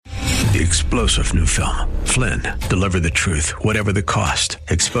The explosive new film, Flynn, deliver the truth, whatever the cost,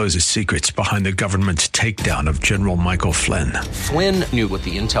 exposes secrets behind the government's takedown of General Michael Flynn. Flynn knew what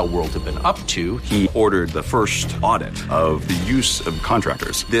the intel world had been up to. He ordered the first audit of the use of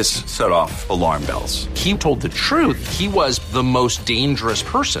contractors. This set off alarm bells. He told the truth. He was the most dangerous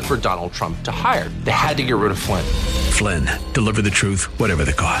person for Donald Trump to hire. They had to get rid of Flynn. Flynn, deliver the truth, whatever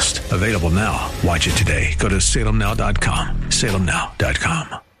the cost. Available now. Watch it today. Go to salemnow.com.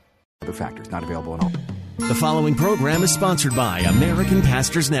 salemnow.com. Other factors not available in all. The following program is sponsored by American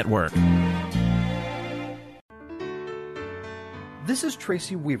Pastors Network. This is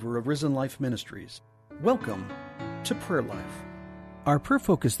Tracy Weaver of Risen Life Ministries. Welcome to Prayer Life. Our prayer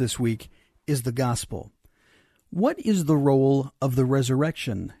focus this week is the gospel. What is the role of the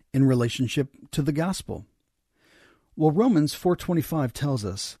resurrection in relationship to the gospel? Well, Romans 4:25 tells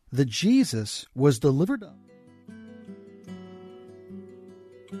us that Jesus was delivered up.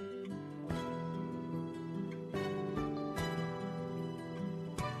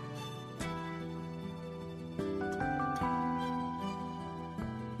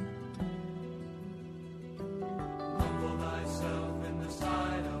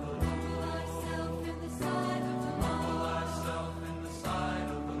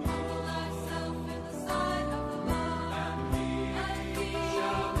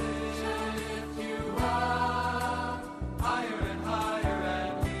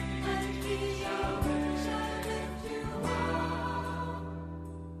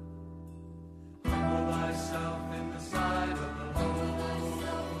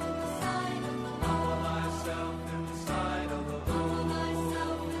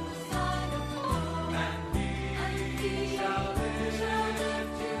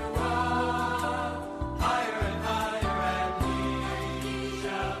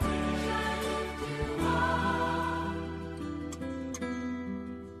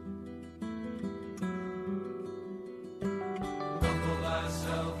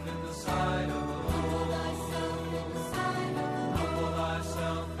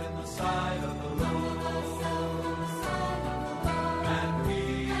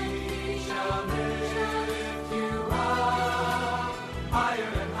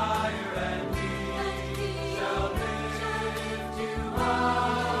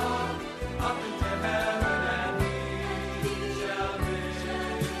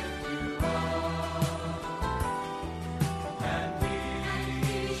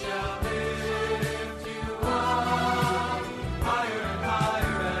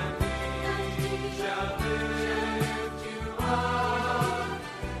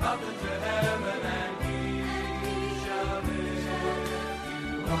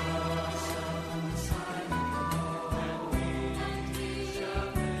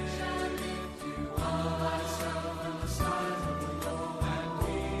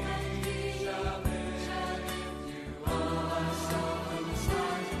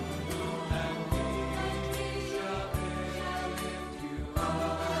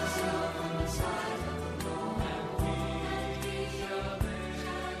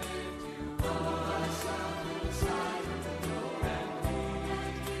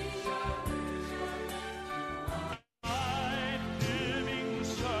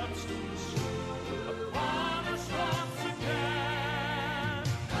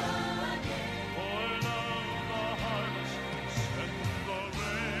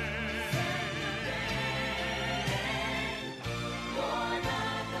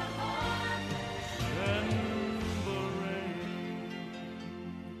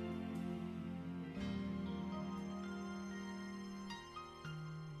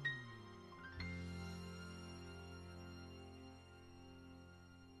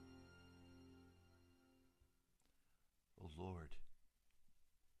 Lord,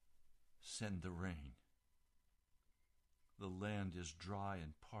 send the rain. The land is dry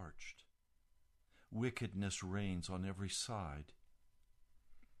and parched. Wickedness reigns on every side.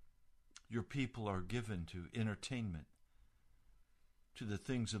 Your people are given to entertainment, to the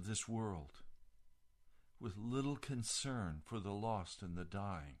things of this world, with little concern for the lost and the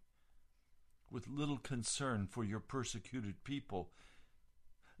dying, with little concern for your persecuted people,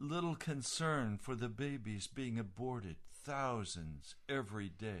 little concern for the babies being aborted, thousands every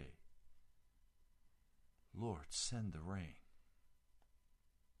day. Lord, send the rain.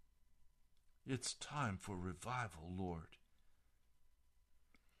 It's time for revival, Lord.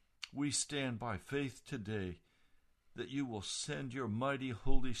 We stand by faith today that you will send your mighty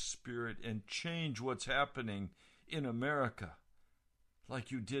Holy Spirit and change what's happening in America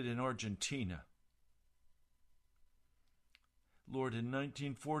like you did in Argentina. Lord, in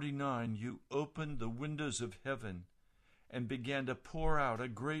 1949, you opened the windows of heaven and began to pour out a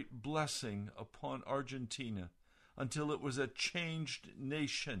great blessing upon Argentina until it was a changed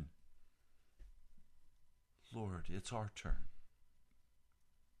nation. Lord, it's our turn.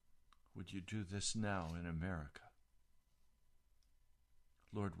 Would you do this now in America?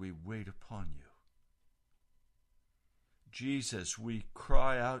 Lord, we wait upon you. Jesus, we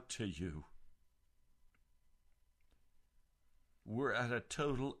cry out to you. We're at a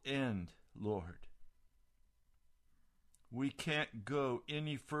total end, Lord. We can't go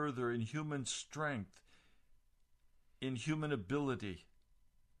any further in human strength, in human ability.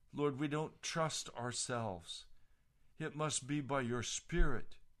 Lord, we don't trust ourselves. It must be by your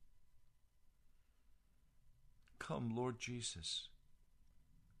Spirit. Come, Lord Jesus.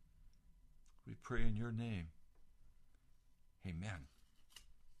 We pray in your name. Amen.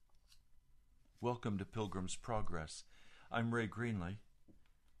 Welcome to Pilgrim's Progress. I'm Ray Greenley,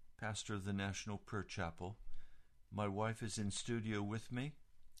 pastor of the National Prayer Chapel. My wife is in studio with me.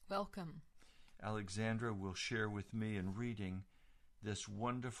 Welcome. Alexandra will share with me in reading this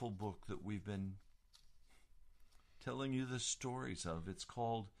wonderful book that we've been telling you the stories of. It's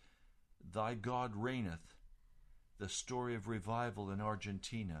called Thy God Reigneth, The Story of Revival in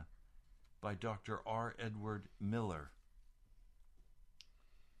Argentina by Dr. R. Edward Miller.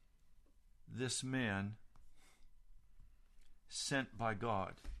 This man, sent by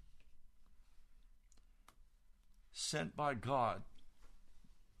God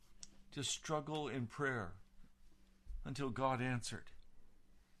to struggle in prayer until God answered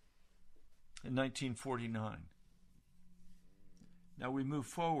in 1949. Now we move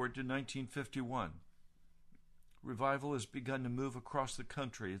forward to 1951. Revival has begun to move across the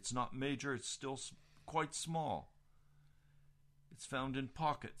country. It's not major, it's still quite small. It's found in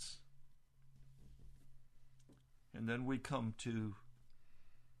pockets. And then we come to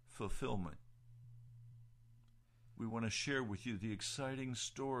fulfillment. We want to share with you the exciting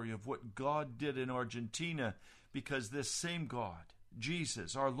story of what God did in Argentina, because this same God,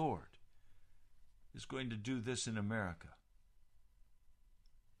 Jesus, our Lord, is going to do this in America.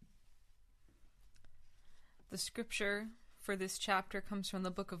 The scripture for this chapter comes from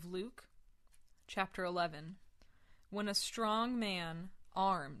the book of Luke, chapter 11. When a strong man,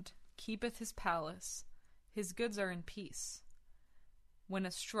 armed, keepeth his palace, his goods are in peace. When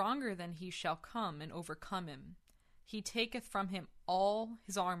a stronger than he shall come and overcome him, he taketh from him all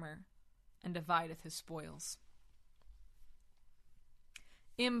his armor, and divideth his spoils.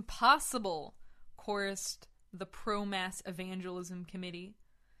 Impossible, chorused the pro-mass evangelism committee.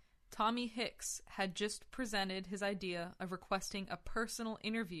 Tommy Hicks had just presented his idea of requesting a personal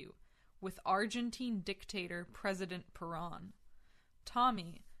interview with Argentine dictator President Perón.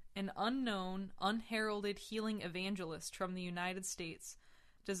 Tommy, an unknown, unheralded healing evangelist from the United States,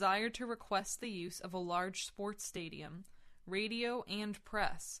 desired to request the use of a large sports stadium, radio, and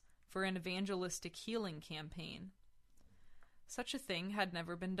press for an evangelistic healing campaign. Such a thing had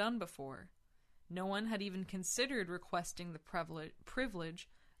never been done before. No one had even considered requesting the privilege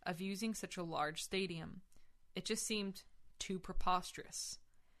of using such a large stadium. It just seemed too preposterous.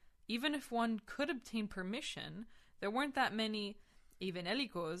 Even if one could obtain permission, there weren't that many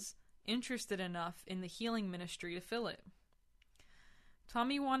evangelicos interested enough in the healing ministry to fill it.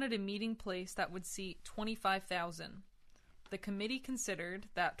 Tommy wanted a meeting place that would seat 25,000. The committee considered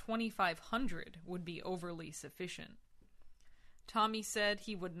that 2,500 would be overly sufficient. Tommy said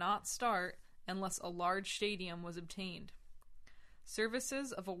he would not start unless a large stadium was obtained.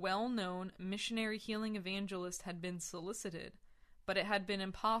 Services of a well-known missionary healing evangelist had been solicited, but it had been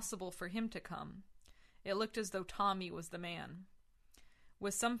impossible for him to come. It looked as though Tommy was the man.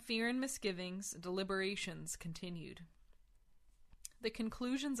 With some fear and misgivings, deliberations continued. The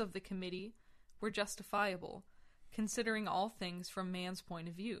conclusions of the committee were justifiable, considering all things from man's point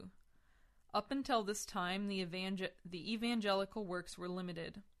of view. Up until this time, the evangelical works were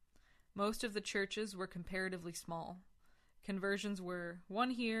limited. Most of the churches were comparatively small. Conversions were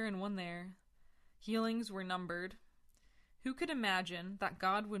one here and one there. Healings were numbered. Who could imagine that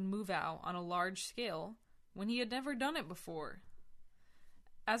God would move out on a large scale when he had never done it before?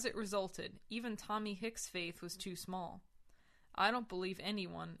 As it resulted, even Tommy Hicks' faith was too small. I don't believe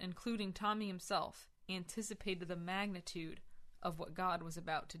anyone, including Tommy himself, anticipated the magnitude of what God was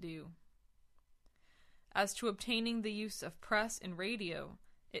about to do. As to obtaining the use of press and radio,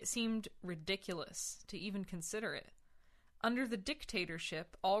 it seemed ridiculous to even consider it. Under the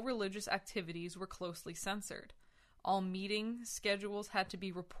dictatorship, all religious activities were closely censored. All meeting schedules had to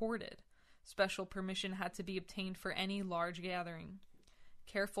be reported. Special permission had to be obtained for any large gathering.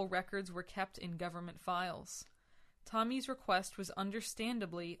 Careful records were kept in government files. Tommy's request was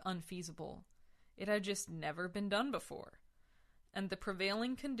understandably unfeasible. It had just never been done before. and the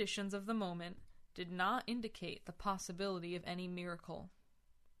prevailing conditions of the moment did not indicate the possibility of any miracle.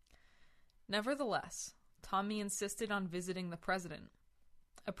 Nevertheless, Tommy insisted on visiting the president.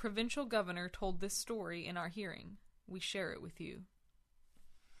 A provincial governor told this story in our hearing. We share it with you.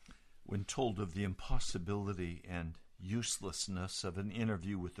 When told of the impossibility and uselessness of an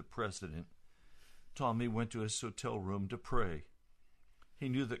interview with the president, Tommy went to his hotel room to pray. He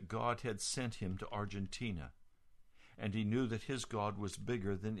knew that God had sent him to Argentina, and he knew that his God was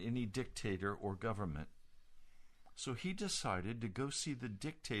bigger than any dictator or government. So he decided to go see the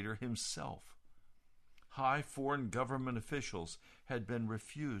dictator himself. High foreign government officials had been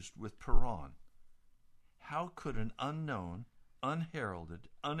refused with Perón. How could an unknown, unheralded,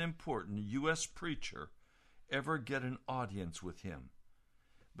 unimportant U.S. preacher ever get an audience with him?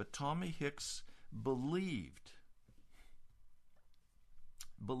 But Tommy Hicks believed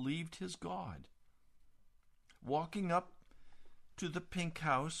his God. Walking up to the pink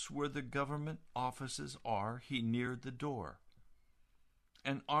house where the government offices are, he neared the door.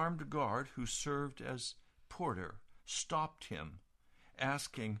 An armed guard who served as porter stopped him,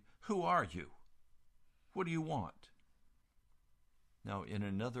 asking, "Who are you? What do you want?" Now, in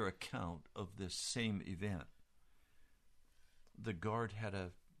another account of this same event, the guard had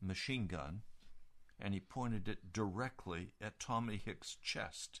a machine gun, and he pointed it directly at Tommy Hicks'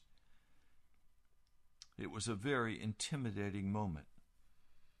 chest. It was a very intimidating moment.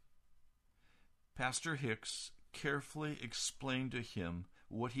 Pastor Hicks carefully explained to him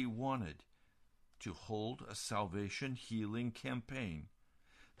what he wanted: to hold a salvation healing campaign.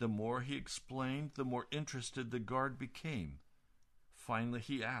 The more he explained, the more interested the guard became. Finally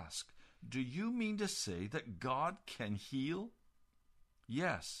he asked, "Do you mean to say that God can heal?"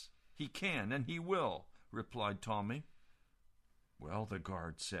 "Yes, he can, and he will," replied Tommy. "Well," the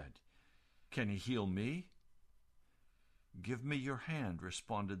guard said, "can he heal me?" "Give me your hand,"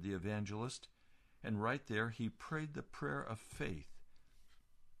 responded the evangelist, and right there he prayed the prayer of faith.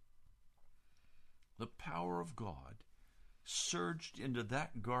 The power of God surged into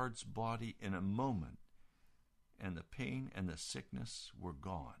that guard's body in a moment, and the pain and the sickness were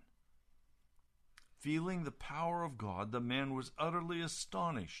gone. Feeling the power of God, the man was utterly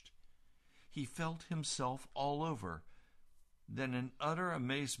astonished. He felt himself all over, then in utter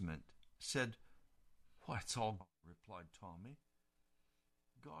amazement said, "Why, it's all gone," replied Tommy.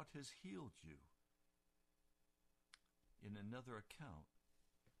 "God has healed you." In another account,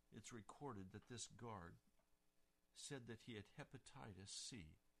 it's recorded that this guard said that he had hepatitis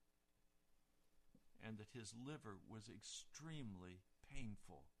C and that his liver was extremely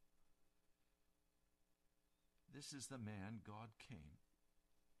painful. This is the man God came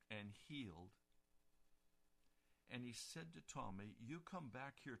and healed. And he said to Tommy, "You come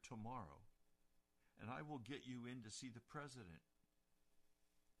back here tomorrow, and I will get you in to see the president."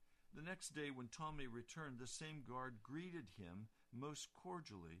 The next day when Tommy returned, the same guard greeted him most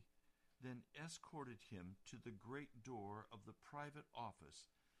cordially, then escorted him to the great door of the private office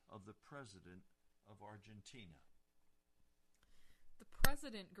of the president of Argentina. The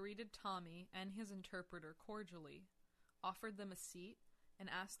president greeted Tommy and his interpreter cordially, offered them a seat, and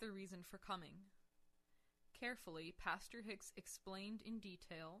asked their reason for coming. Carefully, Pastor Hicks explained in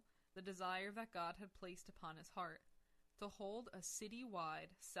detail the desire that God had placed upon his heart, to hold a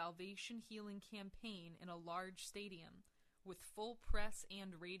city-wide salvation healing campaign in a large stadium with full press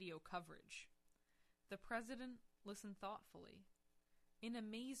and radio coverage. The president listened thoughtfully. In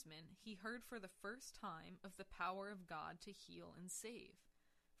amazement, he heard for the first time of the power of God to heal and save,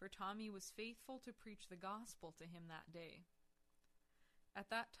 for Tommy was faithful to preach the gospel to him that day. At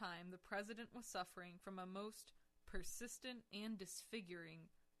that time, the president was suffering from a most persistent and disfiguring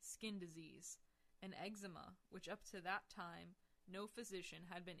skin disease, an eczema which up to that time no physician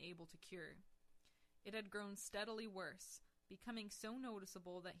had been able to cure. It had grown steadily worse, becoming so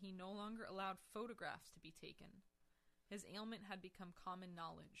noticeable that he no longer allowed photographs to be taken. His ailment had become common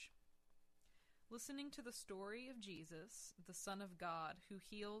knowledge. Listening to the story of Jesus, the Son of God, who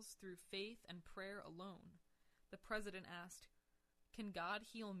heals through faith and prayer alone, the president asked, "Can God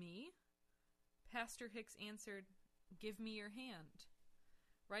heal me?" Pastor Hicks answered, "Give me your hand."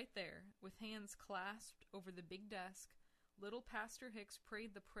 Right there, with hands clasped over the big desk, little Pastor Hicks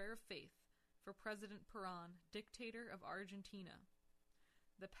prayed the prayer of faith for President Perón, dictator of Argentina.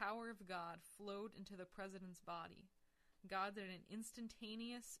 The power of God flowed into the president's body. God did an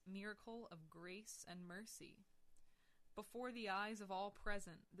instantaneous miracle of grace and mercy. Before the eyes of all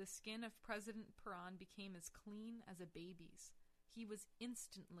present, the skin of President Perón became as clean as a baby's. He was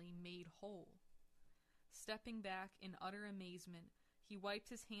instantly made whole. Stepping back in utter amazement, he wiped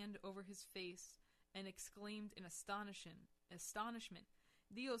his hand over his face and exclaimed in astonishment astonishment,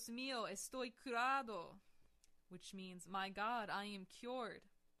 Dios mío, estoy curado, which means, my God, I am cured.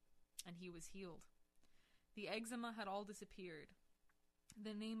 And he was healed. The eczema had all disappeared.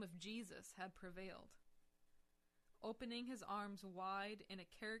 The name of Jesus had prevailed. Opening his arms wide in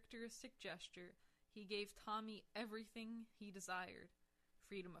a characteristic gesture, he gave Tommy everything he desired: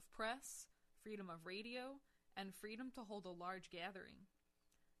 freedom of press, freedom of radio, and freedom to hold a large gathering.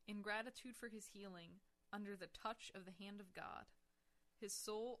 In gratitude for his healing, under the touch of the hand of God, his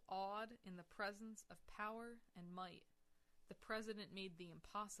soul awed in the presence of power and might, the president made the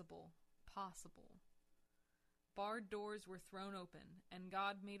impossible possible. Barred doors were thrown open, and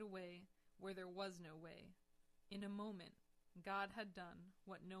God made a way where there was no way. In a moment, God had done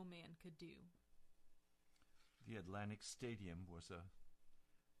what no man could do. The Atlantic Stadium was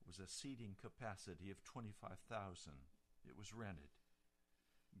a seating capacity of 25,000. It was rented.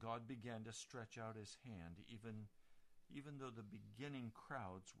 God began to stretch out his hand, even though the beginning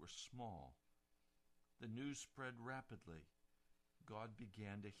crowds were small. The news spread rapidly. God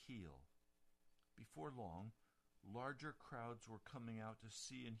began to heal. Before long, larger crowds were coming out to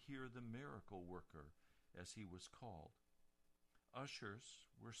see and hear the miracle worker, as he was called. Ushers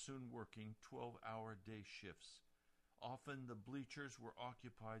were soon working 12-hour day shifts. Often the bleachers were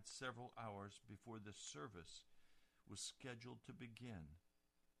occupied several hours before the service was scheduled to begin.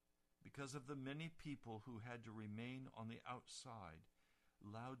 Because of the many people who had to remain on the outside,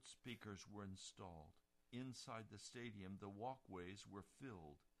 loudspeakers were installed. Inside the stadium, the walkways were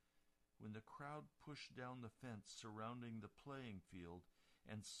filled. When the crowd pushed down the fence surrounding the playing field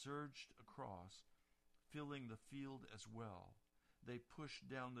and surged across, filling the field as well, they pushed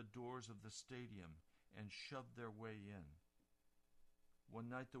down the doors of the stadium and shoved their way in. One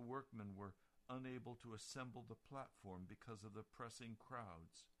night the workmen were unable to assemble the platform because of the pressing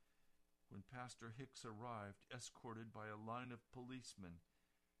crowds. When Pastor Hicks arrived, escorted by a line of policemen,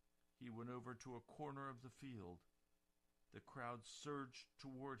 he went over to a corner of the field. The crowd surged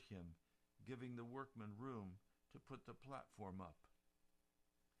toward him, giving the workmen room to put the platform up.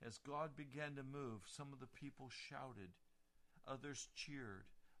 As God began to move, some of the people shouted, others cheered,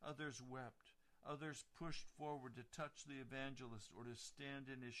 others wept, others pushed forward to touch the evangelist or to stand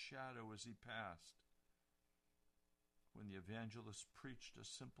in his shadow as he passed. When the evangelist preached a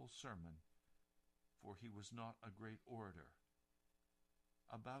simple sermon, for he was not a great orator,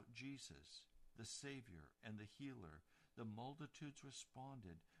 about Jesus, the Savior and the healer, the multitudes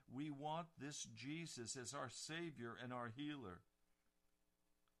responded, "We want this Jesus as our Savior and our healer."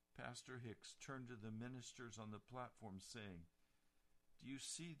 Pastor Hicks turned to the ministers on the platform saying, "Do you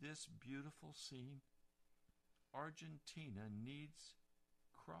see this beautiful scene? Argentina needs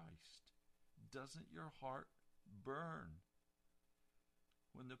Christ. Doesn't your heart burn?"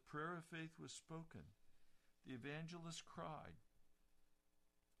 When the prayer of faith was spoken, the evangelist cried,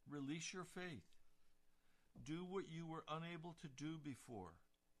 "Release your faith. Do what you were unable to do before."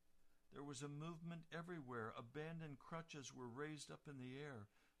 There was a movement everywhere. Abandoned crutches were raised up in the air.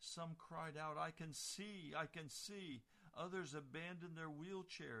 Some cried out, "I can see, I can see." Others abandoned their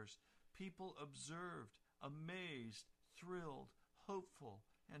wheelchairs. People observed, amazed, thrilled, hopeful,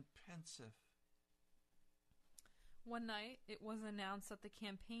 and pensive. One night, it was announced that the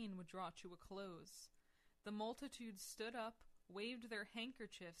campaign would draw to a close. The multitude stood up, waved their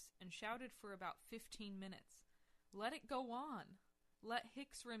handkerchiefs, and shouted for about 15 minutes. "Let it go on! Let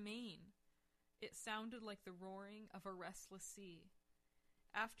Hicks remain!" It sounded like the roaring of a restless sea.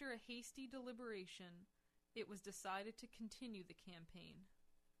 After a hasty deliberation, it was decided to continue the campaign.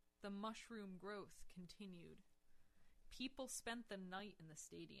 The mushroom growth continued. People spent the night in the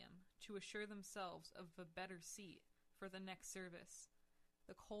stadium to assure themselves of a better seat for the next service.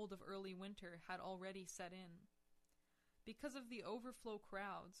 The cold of early winter had already set in. Because of the overflow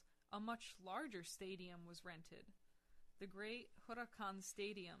crowds, a much larger stadium was rented. The great Huracan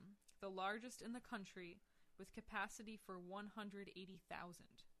Stadium, the largest in the country, with capacity for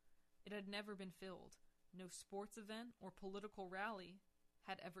 180,000. It had never been filled. No sports event or political rally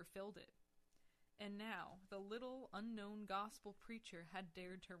had ever filled it. And now the little unknown gospel preacher had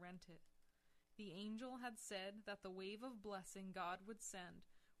dared to rent it. The angel had said that the wave of blessing God would send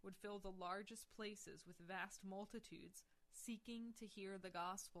would fill the largest places with vast multitudes seeking to hear the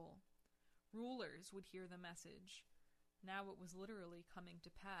gospel. Rulers would hear the message. Now it was literally coming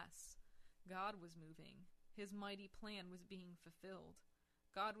to pass. God was moving. His mighty plan was being fulfilled.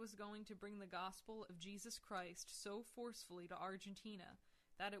 God was going to bring the gospel of Jesus Christ so forcefully to Argentina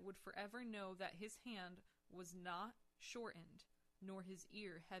that it would forever know that his hand was not shortened, nor his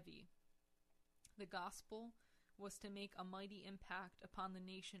ear heavy. The gospel was to make a mighty impact upon the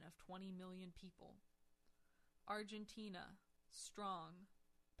nation of 20 million people. Argentina, strong,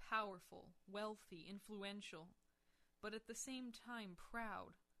 powerful, wealthy, influential, but at the same time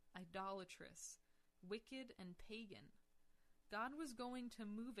proud, idolatrous, wicked, and pagan. God was going to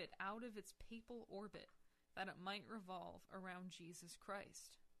move it out of its papal orbit that it might revolve around Jesus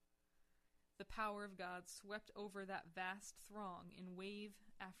Christ. The power of God swept over that vast throng in wave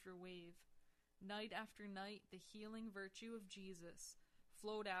after wave. Night after night, the healing virtue of Jesus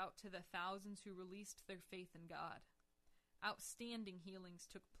flowed out to the thousands who released their faith in God. Outstanding healings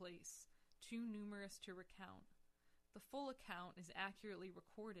took place, too numerous to recount. The full account is accurately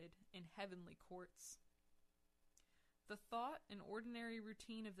recorded in heavenly courts. The thought and ordinary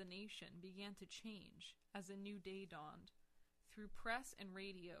routine of the nation began to change as a new day dawned. Through press and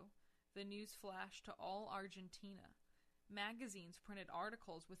radio, the news flashed to all Argentina. Magazines printed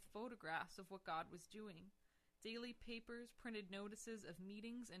articles with photographs of what God was doing. Daily papers printed notices of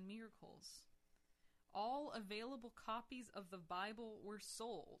meetings and miracles. All available copies of the Bible were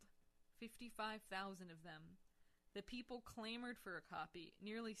sold, 55,000 of them. The people clamored for a copy,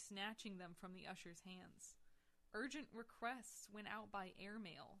 nearly snatching them from the usher's hands. Urgent requests went out by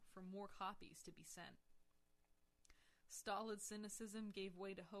airmail for more copies to be sent. Stolid cynicism gave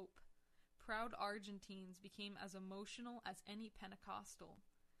way to hope. Proud Argentines became as emotional as any Pentecostal.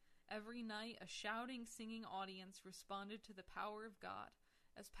 Every night, a shouting, singing audience responded to the power of God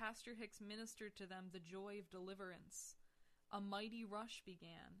as Pastor Hicks ministered to them the joy of deliverance. A mighty rush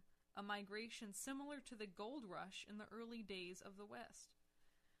began, a migration similar to the gold rush in the early days of the West.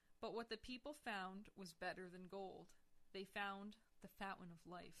 But what the people found was better than gold. They found the fountain of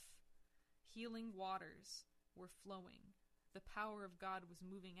life. Healing waters were flowing. The power of God was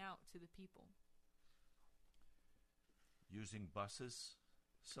moving out to the people. Using buses,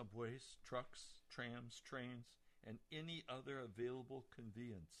 subways, trucks, trams, trains, and any other available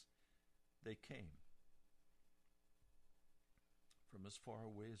conveyance, they came. From as far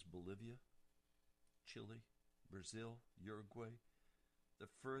away as Bolivia, Chile, Brazil, Uruguay, the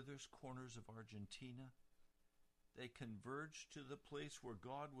furthest corners of Argentina, they converged to the place where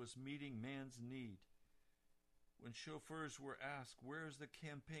God was meeting man's need. When chauffeurs were asked, where is the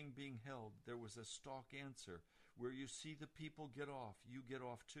campaign being held, there was a stock answer: where you see the people get off, you get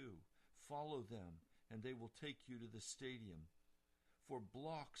off too. Follow them, and they will take you to the stadium. For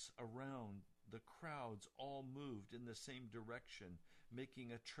blocks around, the crowds all moved in the same direction,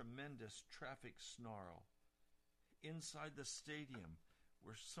 making a tremendous traffic snarl. Inside the stadium,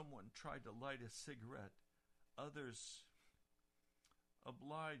 where someone tried to light a cigarette, others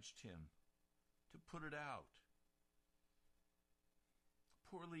obliged him to put it out.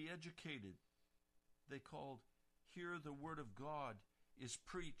 Poorly educated, they called, "Here the word of God is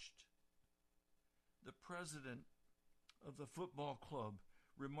preached." The president of the football club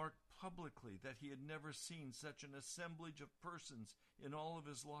remarked publicly that he had never seen such an assemblage of persons in all of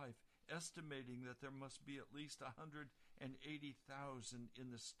his life, estimating that there must be at least 180,000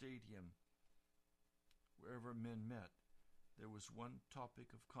 in the stadium. Wherever men met, there was one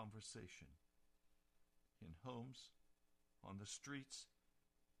topic of conversation. In homes, on the streets,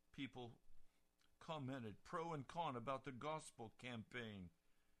 people commented pro and con about the gospel campaign.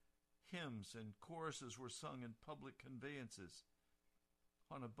 Hymns and choruses were sung in public conveyances.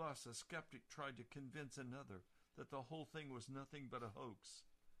 On a bus, a skeptic tried to convince another that the whole thing was nothing but a hoax.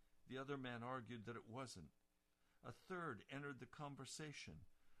 The other man argued that it wasn't. A third entered the conversation,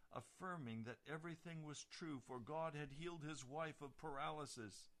 affirming that everything was true, for God had healed his wife of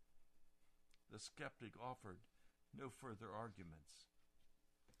paralysis. The skeptic offered no further arguments.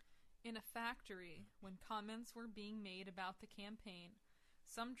 In a factory, when comments were being made about the campaign,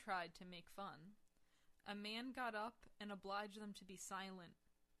 some tried to make fun. A man got up and obliged them to be silent.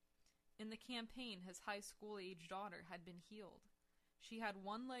 In the campaign, his high school-age daughter had been healed. She had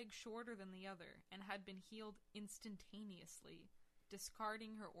one leg shorter than the other and had been healed instantaneously,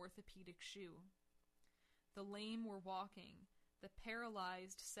 discarding her orthopedic shoe. The lame were walking, the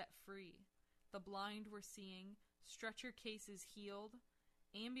paralyzed set free, the blind were seeing, stretcher cases healed,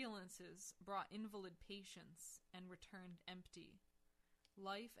 ambulances brought invalid patients and returned empty.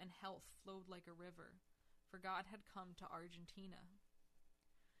 Life and health flowed like a river, for God had come to Argentina.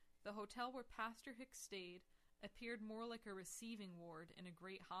 The hotel where Pastor Hicks stayed appeared more like a receiving ward in a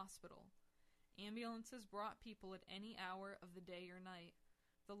great hospital. Ambulances brought people at any hour of the day or night.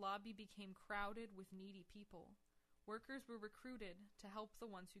 The lobby became crowded with needy people. Workers were recruited to help the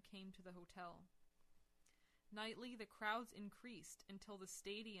ones who came to the hotel. Nightly, the crowds increased until the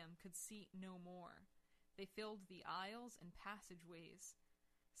stadium could seat no more. They filled the aisles and passageways.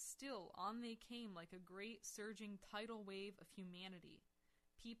 Still, on they came like a great surging tidal wave of humanity.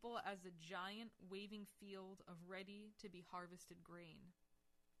 people as a giant waving field of ready-to-be harvested grain.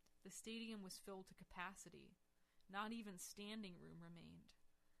 The stadium was filled to capacity. Not even standing room remained.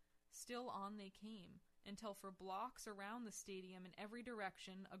 Still on they came, until for blocks around the stadium in every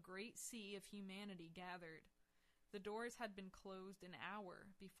direction a great sea of humanity gathered. The doors had been closed an hour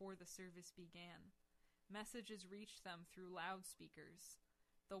before the service began. Messages reached them through loudspeakers.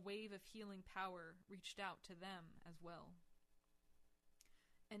 The wave of healing power reached out to them as well.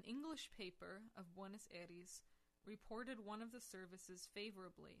 An English paper of Buenos Aires reported one of the services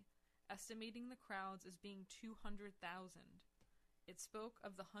favorably, estimating the crowds as being 200,000. It spoke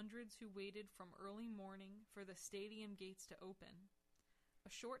of the hundreds who waited from early morning for the stadium gates to open. A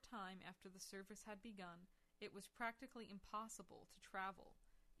short time after the service had begun, it was practically impossible to travel,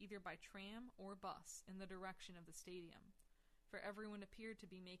 either by tram or bus, in the direction of the stadium, for everyone appeared to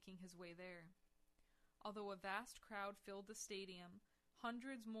be making his way there. Although a vast crowd filled the stadium,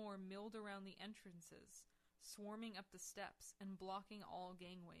 hundreds more milled around the entrances, swarming up the steps and blocking all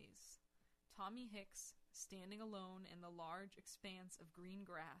gangways. Tommy Hicks, standing alone in the large expanse of green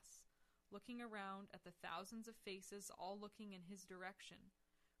grass, looking around at the thousands of faces all looking in his direction,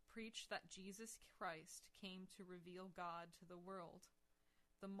 preached that Jesus Christ came to reveal God to the world.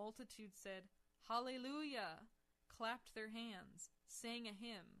 The multitude said, "Hallelujah!" clapped their hands, sang a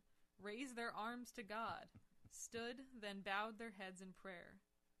hymn, raised their arms to God, stood, then bowed their heads in prayer.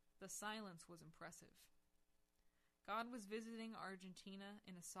 The silence was impressive. God was visiting Argentina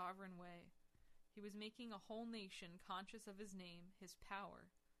in a sovereign way. He was making a whole nation conscious of his name, his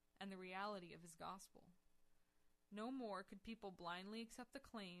power, and the reality of his gospel. No more could people blindly accept the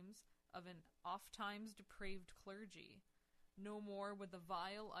claims of an oft-times depraved clergy. No more would the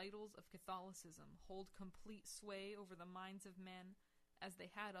vile idols of Catholicism hold complete sway over the minds of men as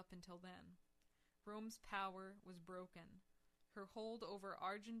they had up until then. Rome's power was broken. Her hold over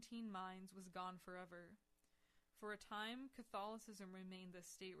Argentine minds was gone forever. For a time, Catholicism remained the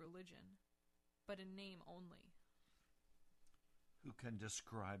state religion, but in name only. Who can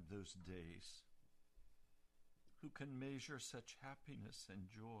describe those days? Who can measure such happiness and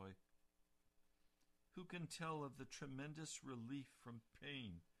joy? Who can tell of the tremendous relief from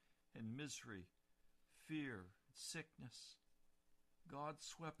pain and misery, fear, sickness? God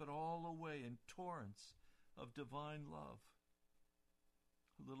swept it all away in torrents of divine love.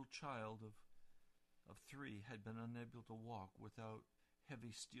 A little child of 3 had been unable to walk without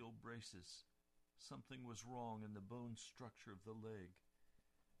heavy steel braces. Something was wrong in the bone structure of the leg.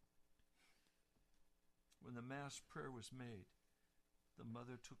 When the Mass prayer was made, the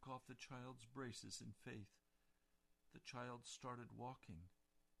mother took off the child's braces in faith. The child started walking.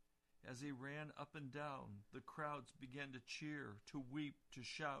 As he ran up and down, the crowds began to cheer, to weep, to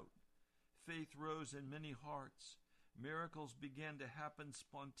shout. Faith rose in many hearts. Miracles began to happen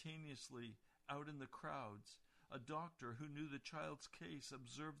spontaneously out in the crowds. A doctor who knew the child's case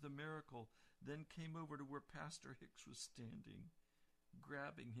observed the miracle, then came over to where Pastor Hicks was standing,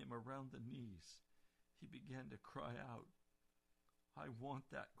 grabbing him around the knees. He began to cry out, "I want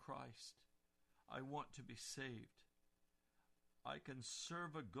that Christ. I want to be saved. I can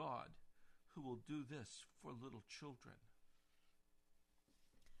serve a God who will do this for little children."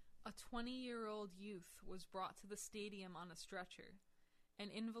 A 20-year-old youth was brought to the stadium on a stretcher. An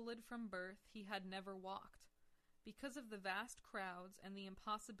invalid from birth, he had never walked. Because of the vast crowds and the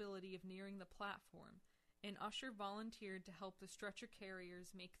impossibility of nearing the platform, an usher volunteered to help the stretcher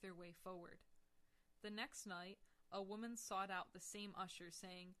carriers make their way forward. The next night, a woman sought out the same usher,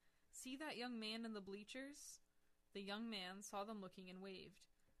 saying, "See that young man in the bleachers?" The young man saw them looking and waved.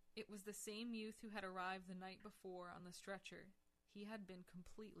 It was the same youth who had arrived the night before on the stretcher. He had been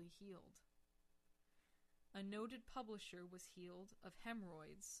completely healed. A noted publisher was healed of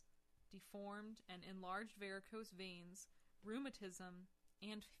hemorrhoids, deformed and enlarged varicose veins, rheumatism,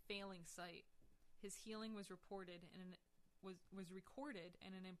 and failing sight. His healing was recorded in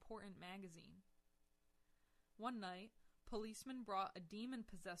an important magazine. One night, policemen brought a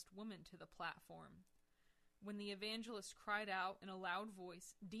demon-possessed woman to the platform. When the evangelist cried out in a loud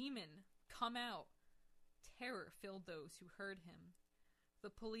voice, "Demon, come out!" terror filled those who heard him.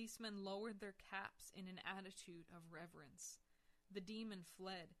 The policemen lowered their caps in an attitude of reverence. The demon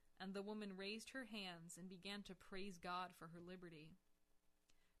fled, and the woman raised her hands and began to praise God for her liberty.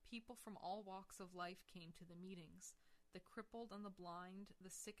 People from all walks of life came to the meetings: the crippled and the blind, the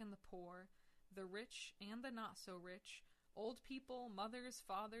sick and the poor, the rich and the not-so-rich, old people, mothers,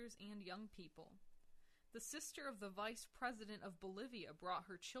 fathers, and young people. The sister of the vice president of Bolivia brought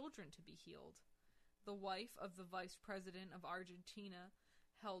her children to be healed. The wife of the vice president of Argentina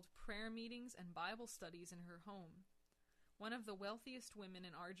held prayer meetings and Bible studies in her home. One of the wealthiest women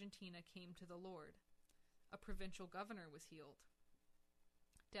in Argentina came to the Lord. A provincial governor was healed.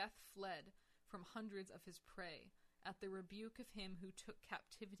 Death fled from hundreds of his prey at the rebuke of him who took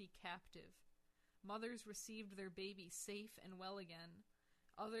captivity captive. Mothers received their babies safe and well again.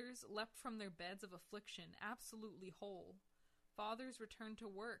 Others leapt from their beds of affliction absolutely whole. Fathers returned to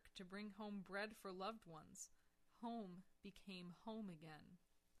work to bring home bread for loved ones. Home became home again.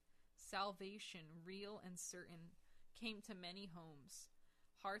 Salvation, real and certain, came to many homes.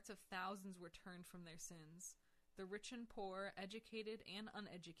 Hearts of thousands were turned from their sins. The rich and poor, educated and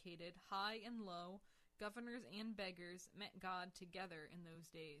uneducated, high and low, governors and beggars met God together in those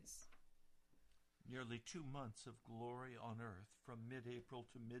days. Nearly 2 months of glory on earth from mid-April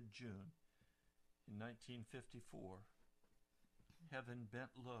to mid-June in 1954. Heaven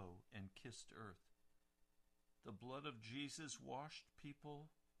bent low and kissed earth. The blood of Jesus washed people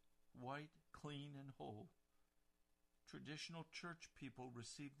white, clean, and whole. Traditional church people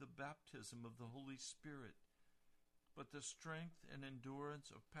received the baptism of the Holy Spirit, but the strength and endurance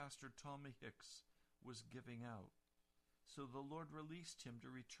of Pastor Tommy Hicks was giving out. So the Lord released him to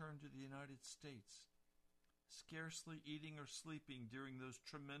return to the United States. Scarcely eating or sleeping during those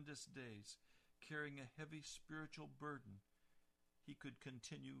tremendous days, carrying a heavy spiritual burden, he could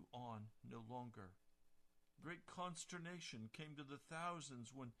continue on no longer. Great consternation came to the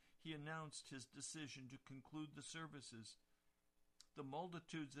thousands when he announced his decision to conclude the services. The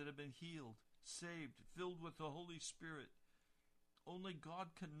multitudes that had been healed, saved, filled with the Holy Spirit, only God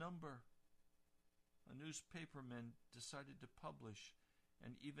can number. A newspaperman decided to publish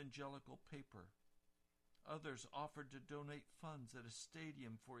an evangelical paper. Others offered to donate funds that a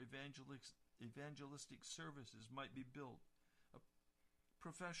stadium for evangelistic services might be built.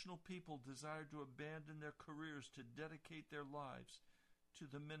 Professional people desired to abandon their careers to dedicate their lives to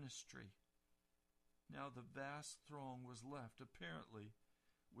the ministry. Now the vast throng was left, apparently,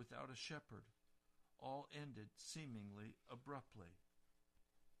 without a shepherd. All ended seemingly abruptly.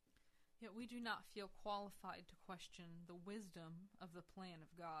 Yet we do not feel qualified to question the wisdom of the plan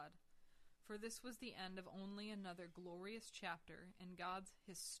of God, for this was the end of only another glorious chapter in God's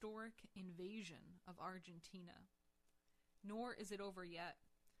historic invasion of Argentina. Nor is it over yet,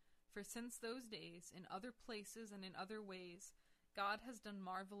 for since those days, in other places and in other ways, God has done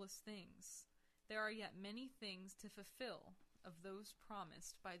marvelous things. There are yet many things to fulfill of those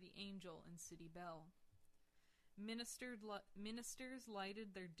promised by the angel in City Bell. Ministers lighted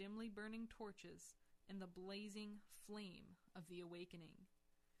their dimly burning torches in the blazing flame of the awakening.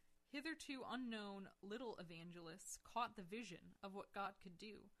 Hitherto unknown little evangelists caught the vision of what God could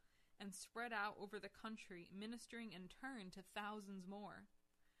do, and spread out over the country, ministering in turn to thousands more.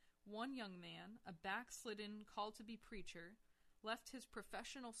 One young man, a backslidden called-to-be preacher, left his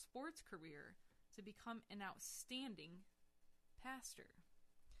professional sports career to become an outstanding pastor.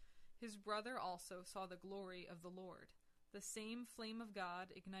 His brother also saw the glory of the Lord. The same flame of God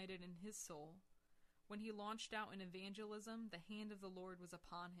ignited in his soul. When he launched out in evangelism, the hand of the Lord was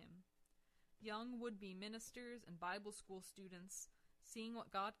upon him. Young would-be ministers and Bible school students, seeing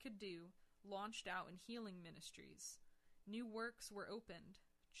what God could do, launched out in healing ministries. New works were opened.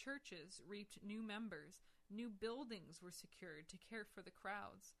 Churches reaped new members. New buildings were secured to care for the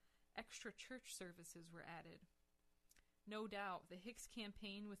crowds. Extra church services were added. No doubt, the Hicks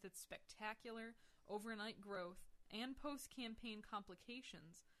campaign, with its spectacular overnight growth and post-campaign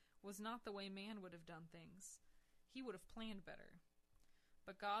complications, was not the way man would have done things. He would have planned better.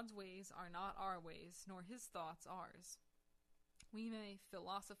 But God's ways are not our ways, nor his thoughts ours. We may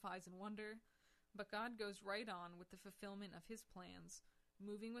philosophize and wonder, but God goes right on with the fulfillment of his plans,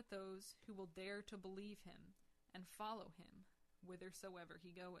 moving with those who will dare to believe him and follow him whithersoever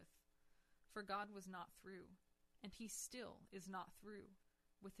he goeth. For God was not through, and he still is not through,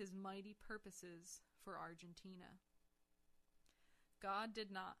 with his mighty purposes for Argentina. God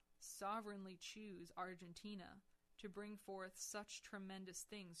did not sovereignly choose Argentina to bring forth such tremendous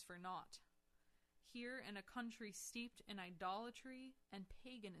things for naught. Here, in a country steeped in idolatry and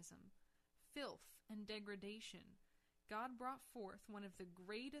paganism, filth and degradation, God brought forth one of the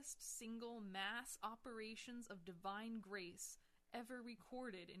greatest single mass operations of divine grace ever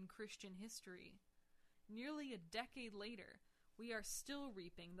recorded in Christian history. Nearly a decade later, we are still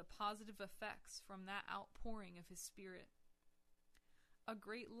reaping the positive effects from that outpouring of his Spirit. A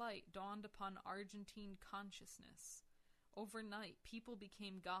great light dawned upon Argentine consciousness. Overnight, people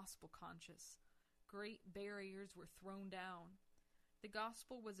became gospel conscious. Great barriers were thrown down. The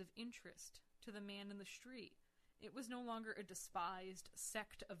gospel was of interest to the man in the street. It was no longer a despised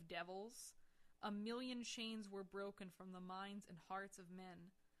sect of devils. 1,000,000 chains were broken from the minds and hearts of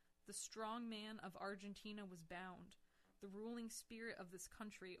men. The strong man of Argentina was bound. the ruling spirit of this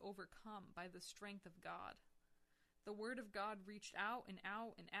country overcome by the strength of God. The word of God reached out and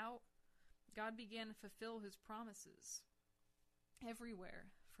out and out. God began to fulfill his promises.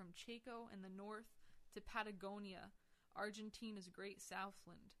 Everywhere, from Chaco in the north to Patagonia, Argentina's great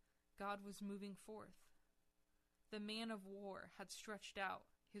southland, God was moving forth. The man of war had stretched out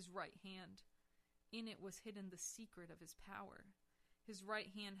his right hand. In it was hidden the secret of his power. His right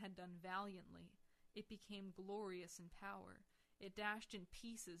hand had done valiantly. It became glorious in power. It dashed in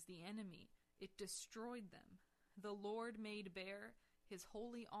pieces the enemy. It destroyed them. The Lord made bare his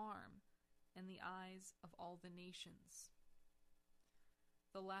holy arm and the eyes of all the nations.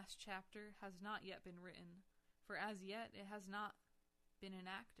 The last chapter has not yet been written, for as yet it has not been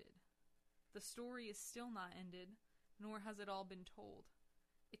enacted. The story is still not ended, nor has it all been told.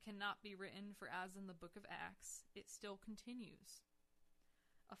 It cannot be written, for as in the book of Acts, it still continues.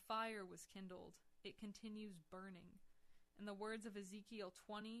 A fire was kindled. It continues burning. In the words of Ezekiel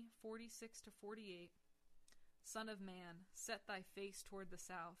 20:46-48, Son of man, set thy face toward the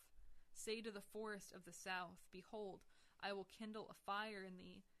south. Say to the forest of the south, Behold, I will kindle a fire in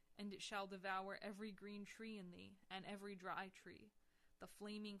thee, and it shall devour every green tree in thee, and every dry tree. The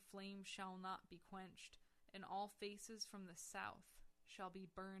flaming flame shall not be quenched, and all faces from the south shall be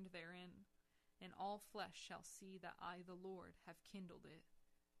burned therein, and all flesh shall see that I, the Lord, have kindled it.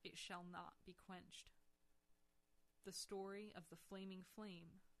 It shall not be quenched. The story of the flaming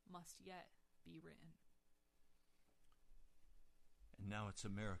flame must yet be written. And now it's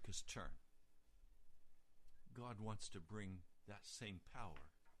America's turn. God wants to bring that same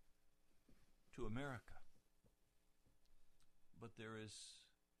power to America. But there is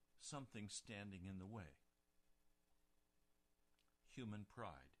something standing in the way. Human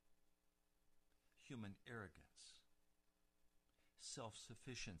pride, human arrogance,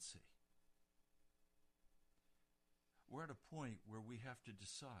 self-sufficiency. We're at a point where we have to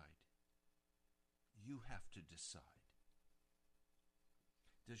decide. You have to decide.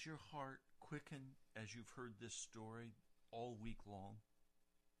 Does your heart quicken as you've heard this story all week long?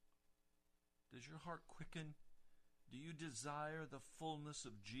 Does your heart quicken? Do you desire the fullness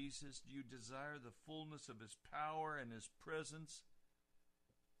of Jesus? Do you desire the fullness of his power and his presence?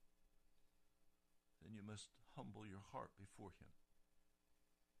 Then you must humble your heart before him.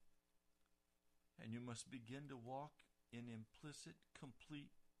 And you must begin to walk in implicit, complete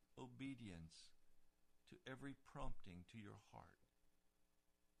obedience to every prompting to your heart.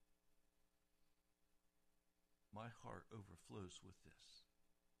 My heart overflows with this.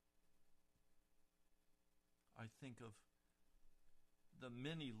 I think of the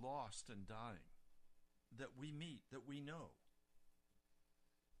many lost and dying that we meet, that we know.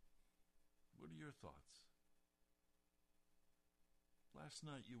 What are your thoughts? Last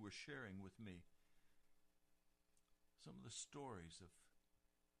night you were sharing with me some of the stories of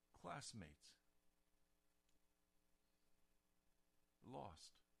classmates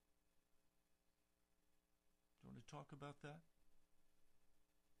lost. Do you want to talk about that?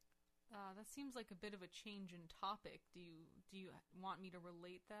 That seems like a bit of a change in topic. Do you want me to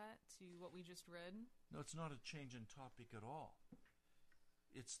relate that to what we just read? No, it's not a change in topic at all.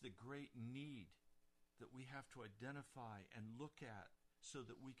 It's the great need that we have to identify and look at so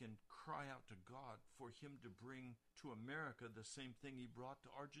that we can cry out to God for him to bring to America the same thing he brought to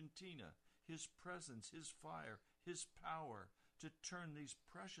Argentina. His presence, his fire, his power to turn these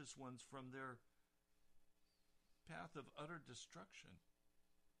precious ones from their path of utter destruction.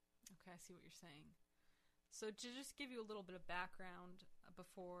 Okay, I see what you're saying. So to just give you a little bit of background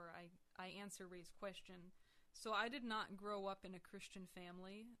before I answer Ray's question. So I did not grow up in a Christian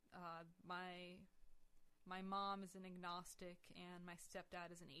family. My mom is an agnostic and my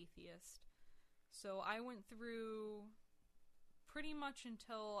stepdad is an atheist. So I went through pretty much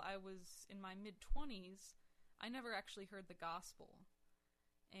until I was in my mid-20s, I never actually heard the gospel.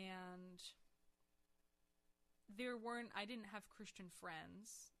 And I didn't have Christian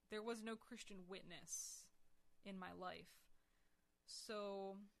friends. There was no Christian witness in my life.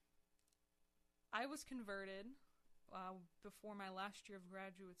 So I was converted before my last year of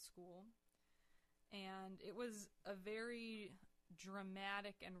graduate school, and it was a very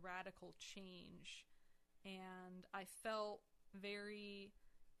dramatic and radical change, and I felt very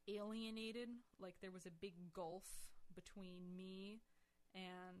alienated, like there was a big gulf between me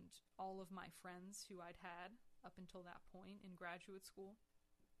and all of my friends who I'd had up until that point in graduate school.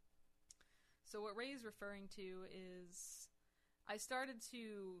 So what Ray's referring to is I started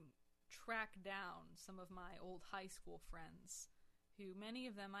to track down some of my old high school friends, who many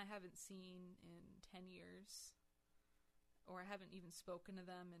of them I haven't seen in 10 years, or I haven't even spoken to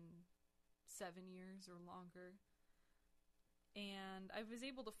them in 7 years or longer. And I was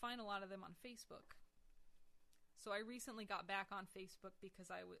able to find a lot of them on Facebook. So I recently got back on Facebook because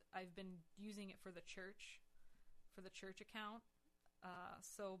I've been using it for the church account.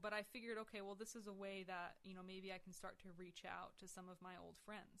 But I figured, okay, well, this is a way that, maybe I can start to reach out to some of my old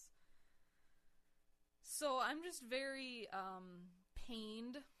friends. So I'm just very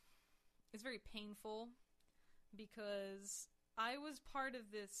pained. It's very painful because I was part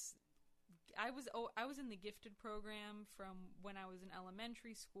of this. I was in the gifted program from when I was in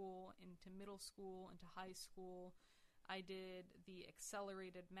elementary school into middle school into high school. I did the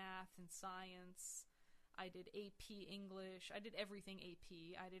accelerated math and science. I did AP English. I did everything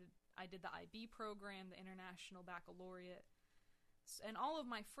AP. I did the IB program, the International Baccalaureate. And all of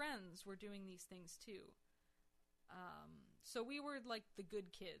my friends were doing these things too. So we were like the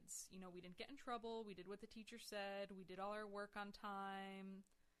good kids. We didn't get in trouble. We did what the teacher said. We did all our work on time.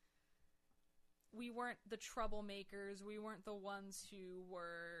 We weren't the troublemakers. We weren't the ones who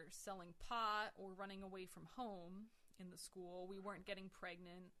were selling pot or running away from home in the school. We weren't getting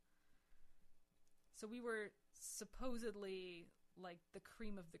pregnant. So we were supposedly like the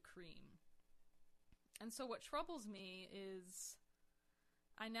cream of the cream. And so what troubles me is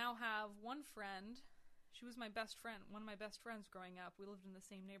I now have one friend. She was my best friend, one of my best friends growing up. We lived in the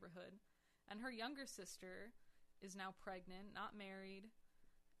same neighborhood. And her younger sister is now pregnant, not married,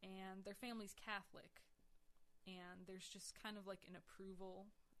 and their family's Catholic. And there's just kind of like an approval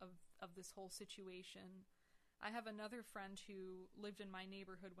of this whole situation. I have another friend who lived in my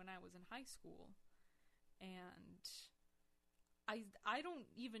neighborhood when I was in high school. And I don't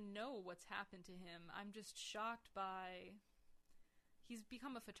even know what's happened to him. I'm just shocked by... He's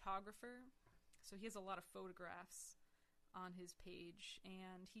become a photographer, so he has a lot of photographs on his page.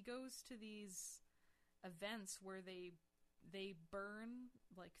 And he goes to these events where they burn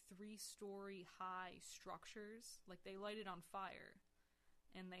like 3-story high structures. Like they light it on fire.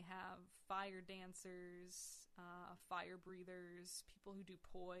 And they have fire dancers, fire breathers, people who do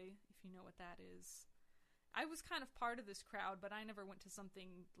poi, if you know what that is. I was kind of part of this crowd, but I never went to something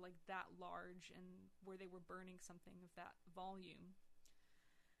like that large and where they were burning something of that volume.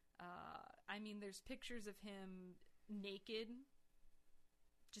 There's pictures of him naked,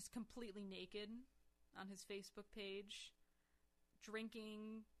 just completely naked on his Facebook page,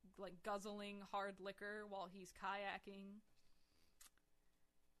 drinking, like guzzling hard liquor while he's kayaking.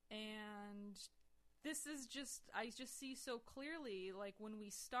 And this is I just see so clearly, like when we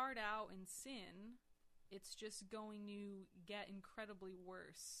start out in sin, it's just going to get incredibly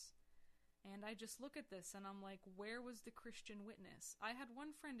worse. And I just look at this and I'm like, where was the Christian witness? I had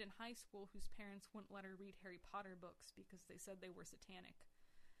one friend in high school whose parents wouldn't let her read Harry Potter books because they said they were satanic.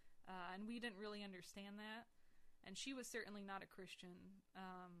 And we didn't really understand that. And she was certainly not a Christian.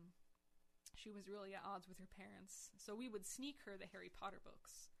 She was really at odds with her parents. So we would sneak her the Harry Potter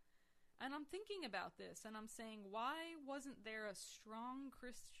books. And I'm thinking about this, and I'm saying, why wasn't there a strong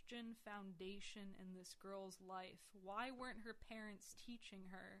Christian foundation in this girl's life? Why weren't her parents teaching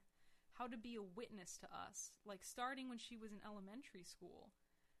her how to be a witness to us? Like, starting when she was in elementary school.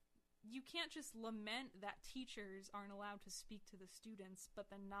 You can't just lament that teachers aren't allowed to speak to the students,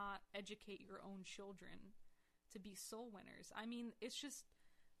 but then not educate your own children to be soul winners. It's just...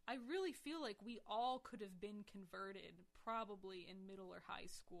 I really feel like we all could have been converted probably in middle or high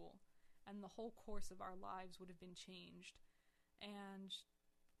school. And the whole course of our lives would have been changed. And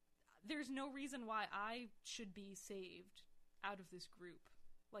there's no reason why I should be saved out of this group.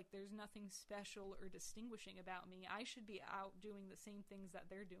 Like, there's nothing special or distinguishing about me. I should be out doing the same things that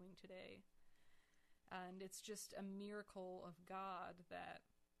they're doing today. And it's just a miracle of God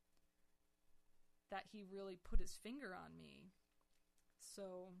that he really put his finger on me.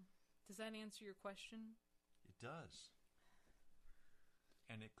 So, does that answer your question? It does.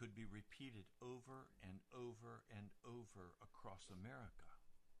 And it could be repeated over and over and over across America.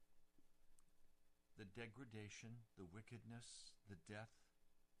 The degradation, the wickedness, the death.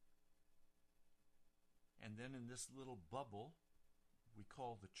 And then in this little bubble we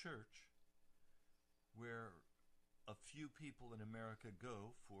call the church, where a few people in America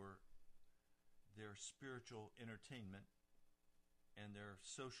go for their spiritual entertainment and their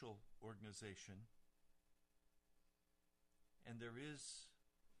social organization. And there is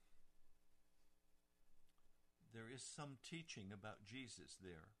some teaching about Jesus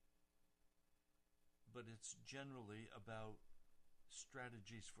there, but it's generally about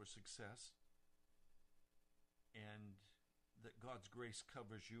strategies for success and that God's grace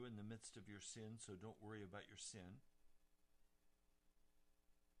covers you in the midst of your sin, so don't worry about your sin.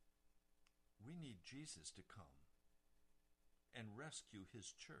 We need Jesus to come and rescue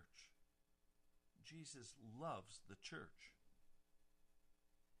his church. Jesus loves the church.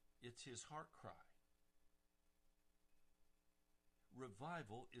 It's his heart cry.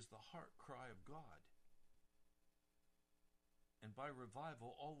 Revival is the heart cry of God. And by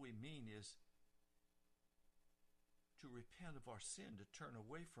revival, all we mean is to repent of our sin, to turn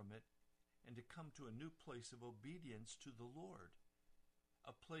away from it, and to come to a new place of obedience to the Lord.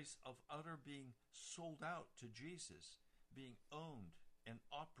 A place of utter being sold out to Jesus, being owned and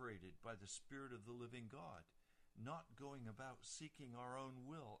operated by the Spirit of the living God, not going about seeking our own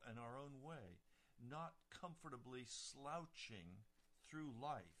will and our own way, not comfortably slouching through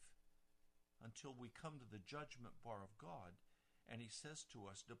life until we come to the judgment bar of God and he says to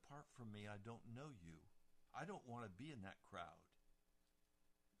us, "Depart from me, I don't know you." I don't want to be in that crowd.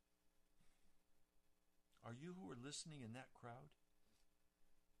 Are you who are listening in that crowd?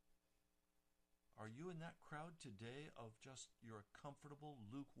 Are you in that crowd today of just you're a comfortable,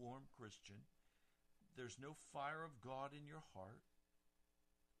 lukewarm Christian? There's no fire of God in your heart.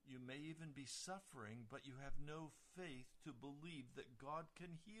 You may even be suffering, but you have no faith to believe that God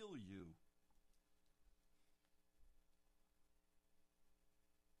can heal you.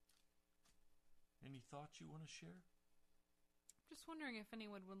 Any thoughts you want to share? Just wondering if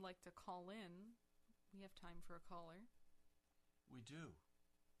anyone would like to call in. We have time for a caller. We do.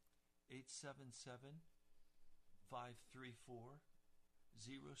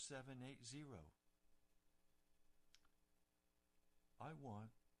 877-534-0780.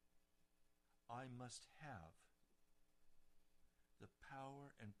 I must have the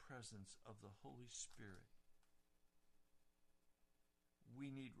power and presence of the Holy Spirit. We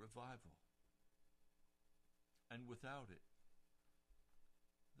need revival. And without it,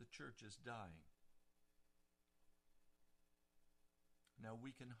 the church is dying. Now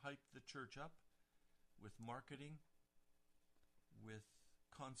we can hype the church up with marketing, with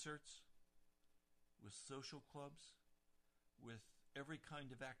concerts, with social clubs, with every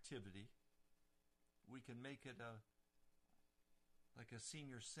kind of activity. We can make it like a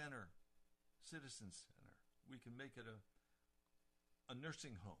senior center, citizen center. We can make it a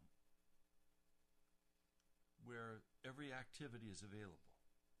nursing home where every activity is available.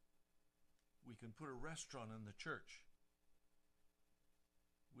 We can put a restaurant in the church.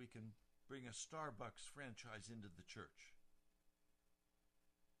 We can bring a Starbucks franchise into the church.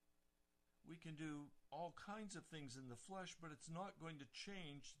 We can do all kinds of things in the flesh, but it's not going to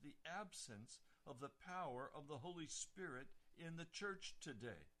change the absence of the power of the Holy Spirit in the church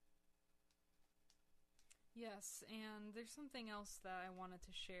today. Yes, and there's something else that I wanted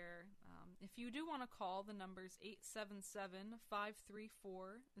to share. If you do want to call, the number's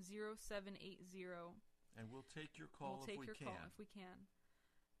 877-534-0780. And we'll take your call if we can.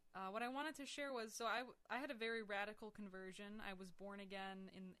 What I wanted to share was, so I had a very radical conversion. I was born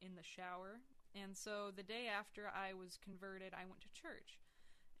again in the shower. And so the day after I was converted, I went to church.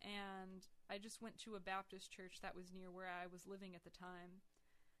 And I just went to a Baptist church that was near where I was living at the time.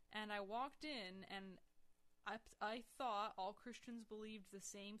 And I walked in, and I thought all Christians believed the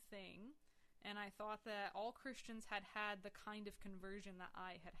same thing. And I thought that all Christians had had the kind of conversion that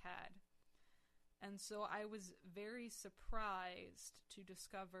I had had. And so I was very surprised to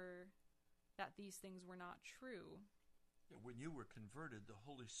discover that these things were not true. When you were converted, the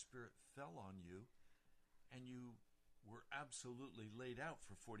Holy Spirit fell on you, and you were absolutely laid out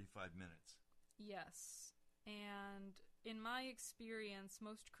for 45 minutes. Yes. And in my experience,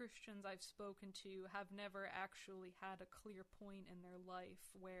 most Christians I've spoken to have never actually had a clear point in their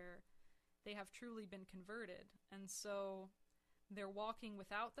life where they have truly been converted. And so they're walking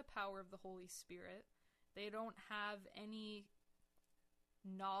without the power of the Holy Spirit. They don't have any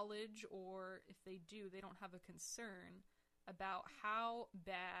knowledge, or if they do, they don't have a concern about how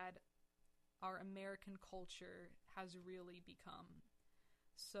bad our American culture has really become.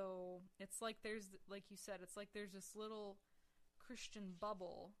 So it's like like you said, it's like there's this little Christian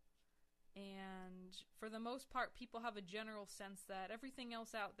bubble, and for the most part, people have a general sense that everything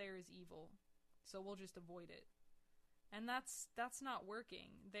else out there is evil, so we'll just avoid it. And that's not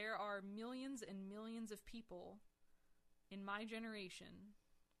working. There are millions and millions of people in my generation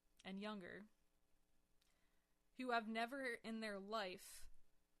and younger who have never in their life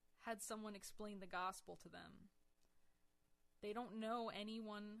had someone explain the gospel to them. They don't know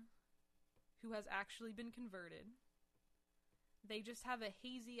anyone who has actually been converted. They just have a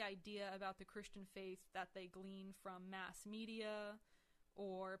hazy idea about the Christian faith that they glean from mass media,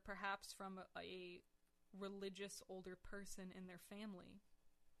 or perhaps from a religious older person in their family.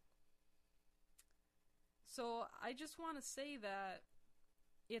 So I just want to say that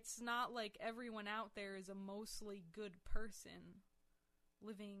it's not like everyone out there is a mostly good person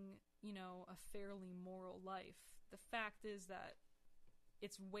living, a fairly moral life. The fact is that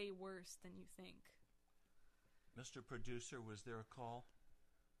it's way worse than you think. Mr. Producer, was there a call?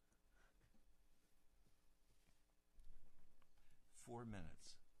 4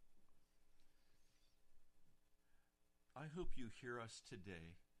 minutes. I hope you hear us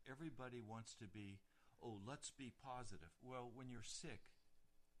today. Everybody wants to be, let's be positive. Well, when you're sick,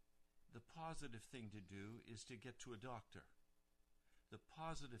 the positive thing to do is to get to a doctor. The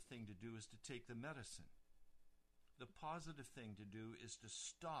positive thing to do is to take the medicine. The positive thing to do is to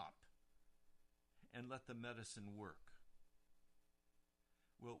stop and let the medicine work.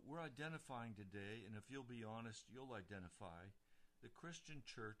 Well, we're identifying today, and if you'll be honest, you'll identify the Christian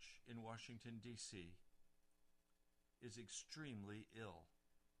church in Washington, D.C. is extremely ill.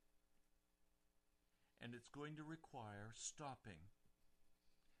 And it's going to require stopping,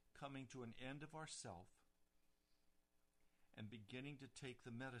 coming to an end of ourself, and beginning to take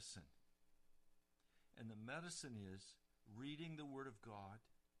the medicine. And the medicine is reading the Word of God,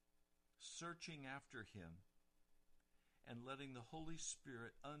 searching after Him, and letting the Holy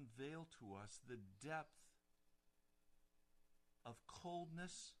Spirit unveil to us the depth of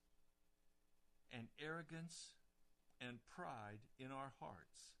coldness and arrogance and pride in our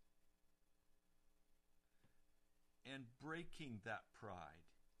hearts, and breaking that pride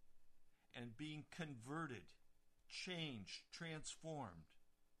and being converted, changed, transformed,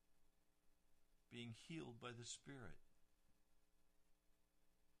 being healed by the Spirit.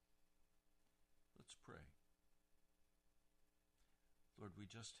 Let's pray. Lord, we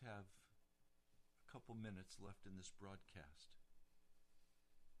just have a couple minutes left in this broadcast.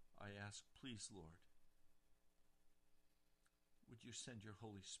 I ask, please, Lord, would you send your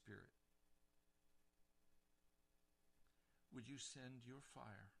Holy Spirit? Would you send your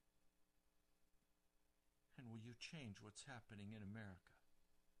fire? And will you change what's happening in America?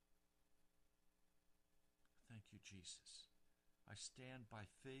 Thank you, Jesus. I stand by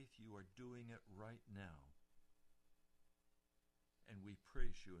faith you are doing it right now. And we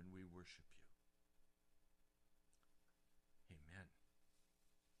praise you and we worship you. Amen.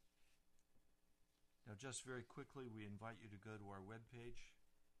 Now, just very quickly, we invite you to go to our webpage,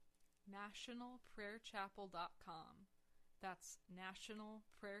 nationalprayerchapel.com. That's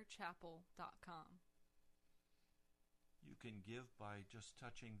nationalprayerchapel.com. You can give by just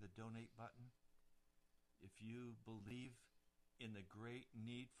touching the donate button. If you believe in the great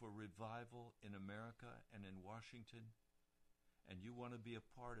need for revival in America and in Washington, and you want to be a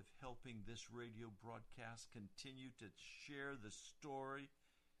part of helping this radio broadcast continue to share the story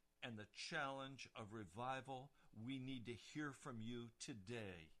and the challenge of revival, we need to hear from you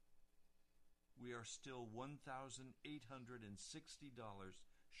today. We are still $1,860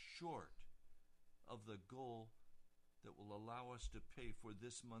 short of the goal that will allow us to pay for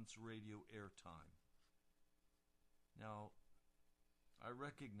this month's radio airtime. Now, I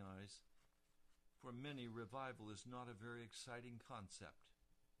recognize for many revival is not a very exciting concept.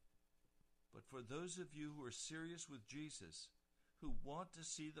 But for those of you who are serious with Jesus, who want to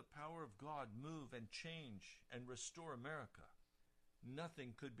see the power of God move and change and restore America,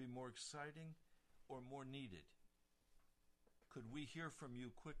 nothing could be more exciting or more needed. Could we hear from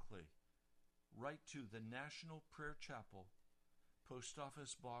you quickly? Write to the National Prayer Chapel, Post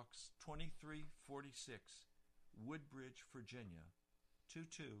Office Box 2346, Woodbridge, Virginia,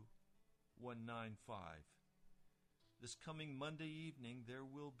 22195. This coming Monday evening, there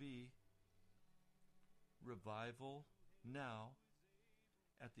will be Revival Now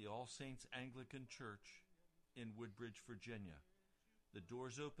at the All Saints Anglican Church in Woodbridge, Virginia. The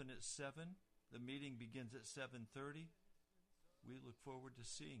doors open at 7. The meeting begins at 7:30. We look forward to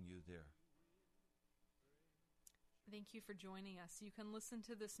seeing you there. Thank you for joining us. You can listen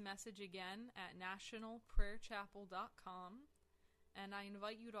to this message again at nationalprayerchapel.com, and I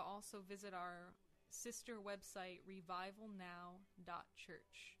invite you to also visit our sister website,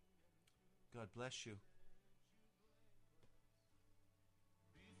 revivalnow.church. God bless you.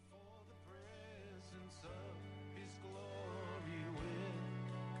 Before the presence of His glory with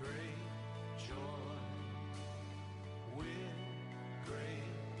great joy, with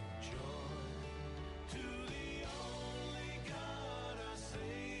great joy, to the only God our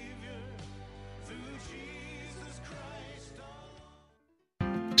Savior, through Jesus Christ our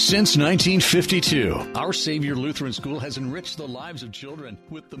Lord. Since 1952, Our Savior Lutheran School has enriched the lives of children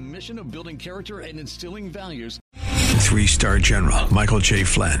with the mission of building character and instilling values. 3-star General Michael J.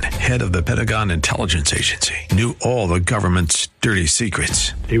 Flynn, head of the Pentagon Intelligence Agency, knew all the government's dirty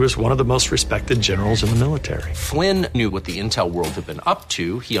secrets. He was one of the most respected generals in the military. Flynn knew what the intel world had been up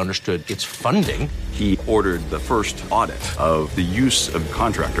to. He understood its funding. He ordered the first audit of the use of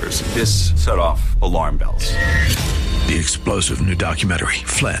contractors. This set off alarm bells. The explosive new documentary,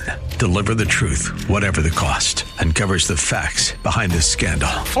 Flynn, Deliver the Truth, Whatever the Cost, uncovers the facts behind this scandal.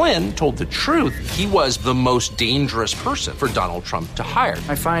 Flynn told the truth. He was the most dangerous person for Donald Trump to hire.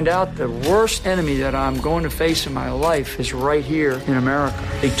 I find out the worst enemy that I'm going to face in my life is right here in America.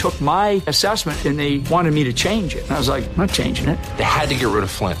 They took my assessment and they wanted me to change it. And I was like, I'm not changing it. They had to get rid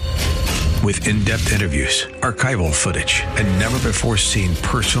of Flynn. With in-depth interviews, archival footage, and never-before-seen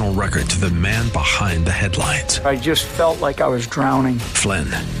personal records of the man behind the headlines. I just felt like I was drowning. Flynn,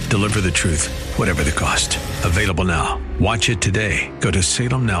 Deliver the Truth, Whatever the Cost. Available now. Watch it today. Go to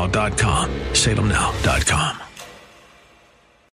salemnow.com. salemnow.com.